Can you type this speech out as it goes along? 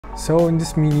So in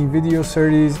this mini video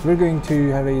series, we're going to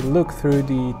have a look through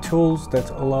the tools that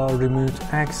allow remote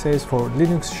access for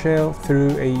Linux shell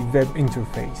through a web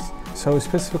interface. So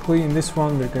specifically in this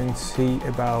one, we're going to see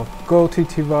about Gotty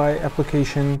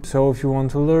application. So if you want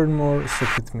to learn more,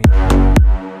 stick with me.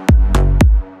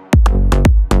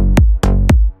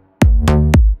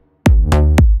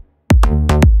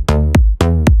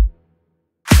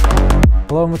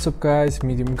 Hello, what's up guys,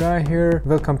 Medium Guy here.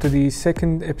 Welcome to the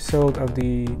second episode of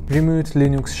the Remote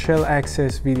Linux Shell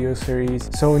Access video series.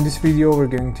 So in this video we're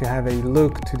going to have a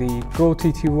look to the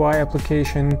Gotty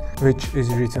application, which is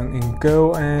written in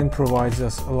Go and provides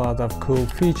us a lot of cool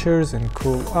features and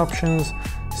cool options.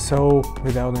 So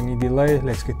without any delay,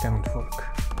 let's get down to work.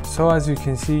 So as you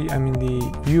can see, I'm in the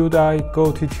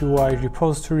Gotty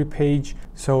repository page.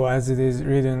 So as it is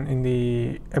written in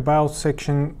the About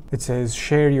section, it says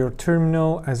share your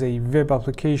terminal as a web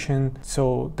application.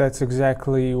 So that's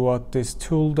exactly what this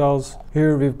tool does.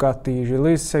 Here we've got the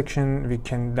release section. We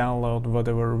can download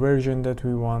whatever version that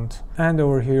we want. And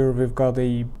over here we've got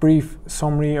a brief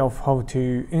summary of how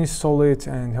to install it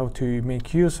and how to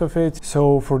make use of it.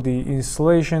 So for the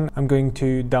installation, I'm going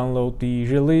to download the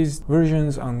released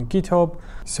versions on GitHub.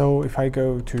 So if I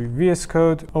go to VS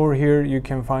Code, over here you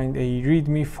can find a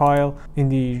README file in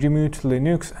the remote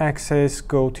Linux access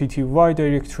Gotty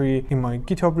directory in my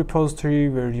GitHub repository,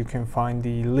 where you can find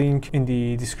the link in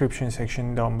the description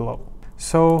section down below.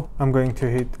 So I'm going to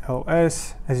hit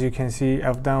ls. As you can see,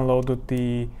 I've downloaded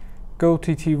the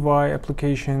Gotty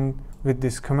application with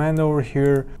this command over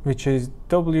here, which is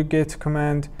wget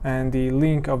command, and the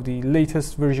link of the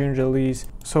latest version release.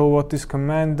 So what this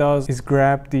command does is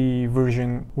grab the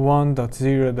version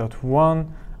 1.0.1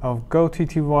 of Gotty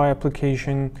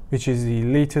application, which is the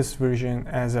latest version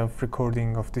as of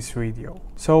recording of this video.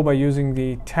 So by using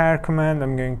the tar command,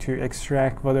 I'm going to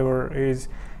extract whatever is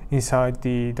inside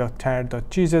the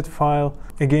 .tar.gz file.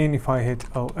 Again, if I hit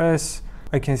ls,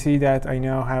 I can see that I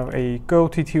now have a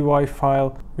Gotty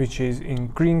file which is in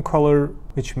green color,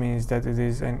 which means that it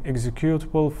is an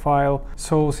executable file.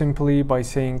 So simply by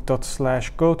saying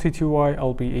 /Gotty,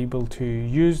 I'll be able to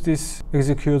use this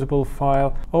executable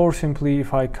file, or simply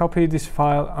if I copy this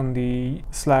file on the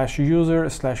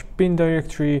 /user/bin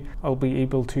directory, I'll be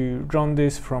able to run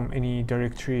this from any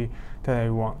directory that I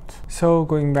want. So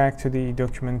going back to the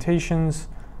documentations,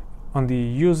 on the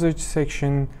usage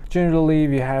section, generally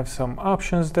we have some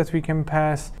options that we can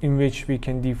pass, in which we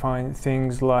can define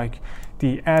things like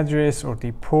the address or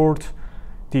the port,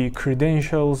 the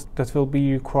credentials that will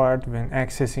be required when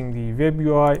accessing the web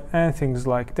UI, and things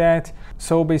like that.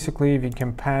 So basically we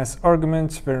can pass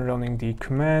arguments when running the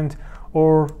command,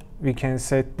 or we can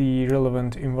set the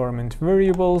relevant environment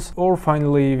variables, or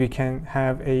finally we can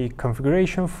have a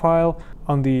configuration file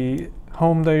on the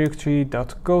home directory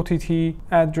 .gotty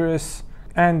address,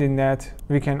 and in that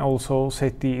we can also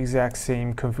set the exact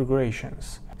same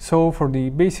configurations. So for the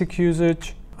basic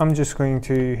usage, I'm just going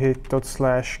to hit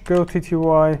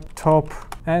 /Gotty top,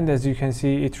 and as you can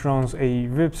see, it runs a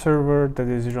web server that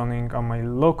is running on my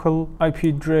local IP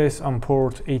address on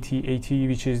port 8080,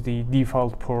 which is the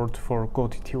default port for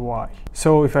Gotty.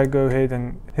 So if I go ahead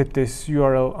and hit this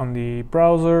URL on the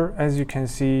browser, as you can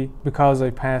see, because I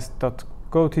passed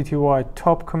Gotty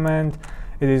top command,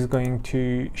 it is going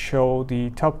to show the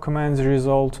top command's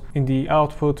result in the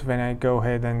output when I go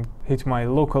ahead and hit my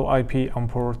local IP on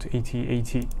port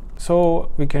 8080. So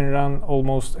we can run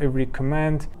almost every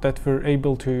command that we're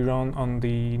able to run on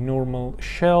the normal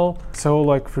shell. So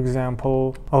like for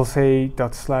example, I'll say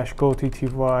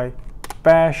 /Gotty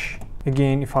bash.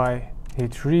 Again, if I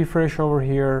hit refresh over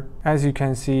here, as you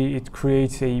can see, it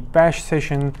creates a bash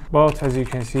session, but as you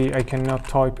can see, I cannot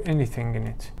type anything in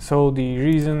it. So the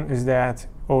reason is that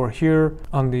over here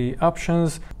on the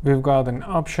options, we've got an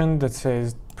option that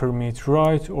says permit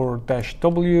write or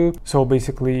 -w. So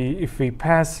basically, if we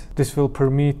pass, this will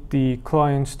permit the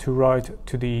client to write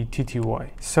to the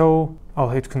TTY. So I'll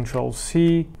hit Ctrl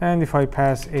C, and if I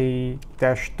pass a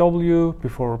 -w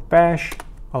before bash,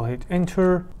 I'll hit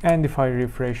enter, and if I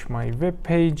refresh my web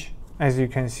page, as you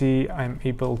can see, I'm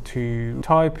able to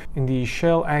type in the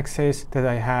shell access that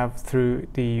I have through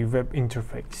the web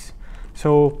interface.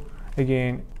 So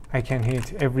again, I can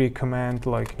hit every command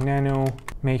like nano,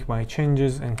 make my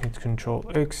changes, and hit Ctrl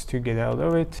X to get out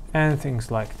of it, and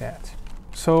things like that.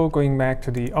 So going back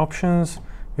to the options,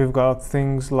 we've got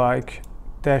things like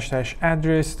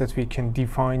 --address that we can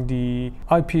define the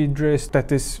IP address that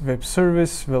this web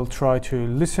service will try to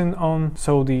listen on.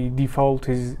 So the default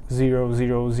is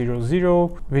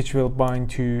 0000, which will bind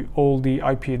to all the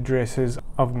IP addresses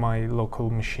of my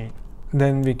local machine.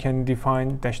 Then we can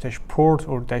define --port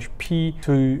or -p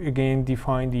to again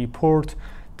define the port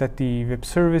that the web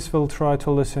service will try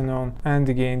to listen on, and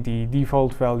again the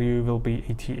default value will be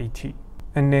 8080.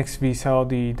 And next we saw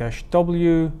the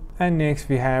 -w, and next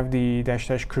we have the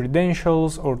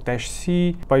 --credentials or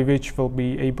 -c, by which we'll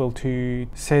be able to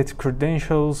set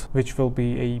credentials which will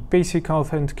be a basic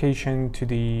authentication to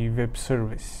the web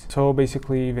service. So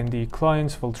basically when the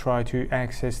clients will try to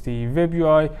access the web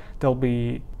UI, they'll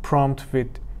be prompted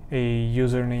with a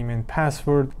username and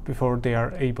password before they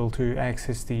are able to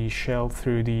access the shell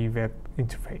through the web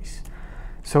interface.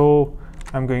 So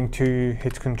I'm going to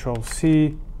hit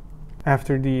Ctrl+C.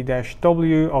 After the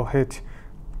 -w, I'll hit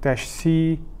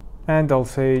 -c and I'll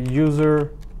say user:pass.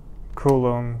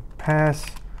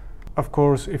 Of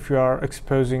course, if you are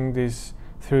exposing this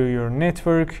through your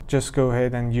network, just go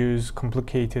ahead and use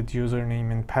complicated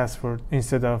username and password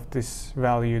instead of this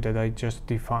value that I just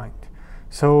defined.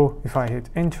 So if I hit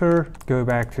enter, go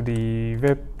back to the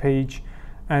web page,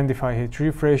 and if I hit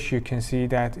refresh, you can see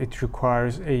that it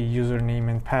requires a username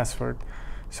and password.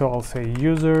 So I'll say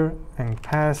user and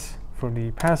pass for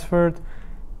the password.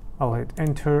 I'll hit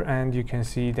enter, and you can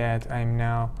see that I'm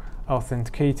now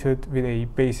authenticated with a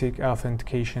basic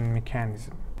authentication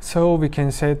mechanism. So we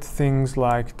can set things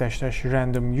like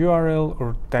 --random URL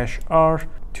or -r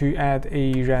to add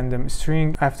a random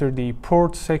string after the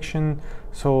port section.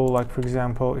 So like for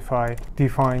example, if I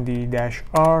define the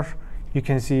 -r, you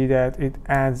can see that it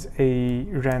adds a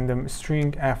random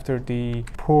string after the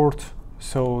port.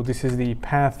 So this is the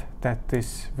path that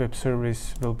this web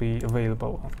service will be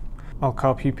available on. I'll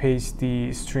copy paste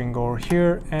the string over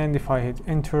here, and if I hit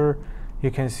enter,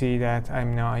 you can see that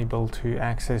I'm now able to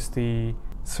access the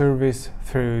service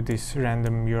through this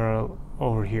random URL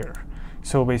over here.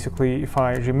 So basically if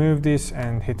I remove this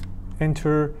and hit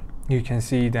enter, you can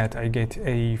see that I get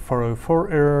a 404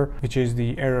 error, which is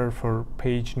the error for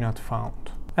page not found.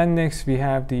 And next we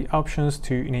have the options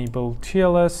to enable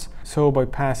TLS. So by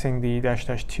passing the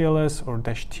 --TLS or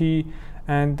 -t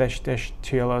and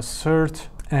 --TLS cert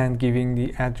and giving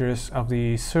the address of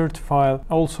the cert file,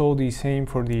 also the same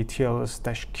for the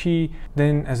TLS-key,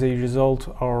 then as a result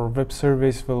our web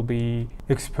service will be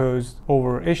exposed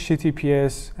over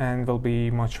HTTPS and will be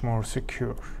much more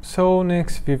secure. So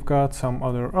next we've got some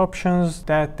other options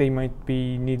that they might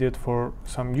be needed for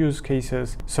some use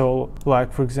cases. So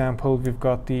like for example, we've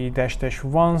got the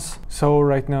 --once. So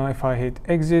right now if I hit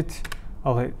exit,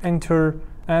 I'll hit enter,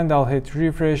 and I'll hit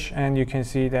refresh, and you can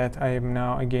see that I am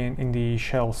now again in the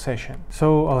shell session.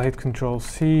 So I'll hit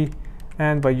Ctrl+C,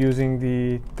 and by using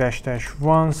the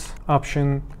 --once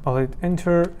option, I'll hit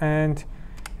enter, and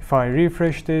if I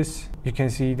refresh this, you can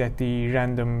see that the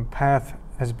random path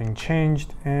has been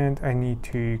changed, and I need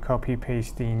to copy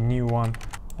paste the new one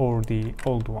or the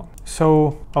old one.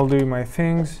 So I'll do my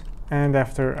things, and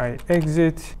after I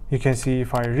exit, you can see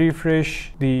if I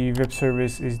refresh, the web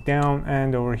service is down,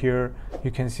 and over here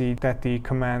you can see that the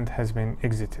command has been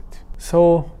exited.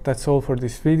 So that's all for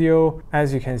this video.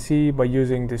 As you can see, by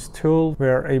using this tool, we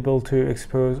are able to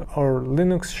expose our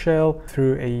Linux shell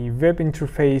through a web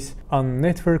interface on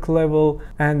network level,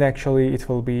 and actually it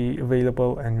will be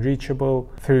available and reachable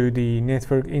through the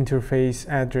network interface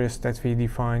address that we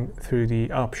defined through the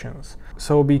options.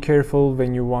 So be careful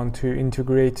when you want to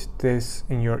integrate this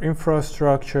in your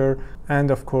infrastructure, and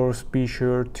of course be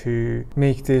sure to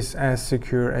make this as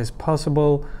secure as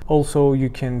possible. Also, you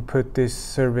can put this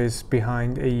service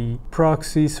behind a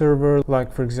proxy server,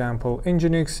 like for example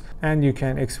Nginx, and you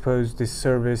can expose this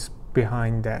service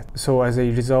behind that. So as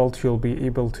a result, you'll be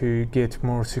able to get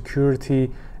more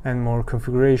security and more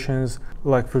configurations,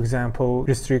 like for example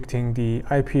restricting the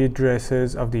IP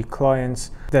addresses of the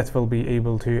clients that will be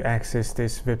able to access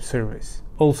this web service.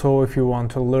 Also, if you want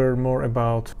to learn more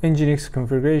about Nginx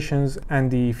configurations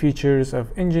and the features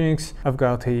of Nginx, I've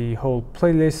got a whole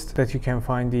playlist that you can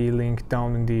find the link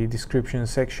down in the description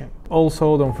section.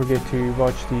 Also, don't forget to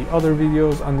watch the other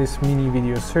videos on this mini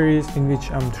video series in which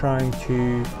I'm trying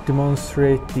to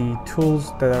demonstrate the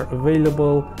tools that are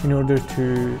available in order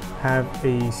to have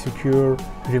a secure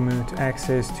remote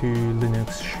access to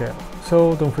Linux shell.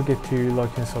 So don't forget to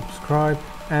like and subscribe,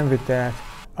 and with that,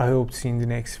 I hope to see you in the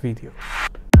next video.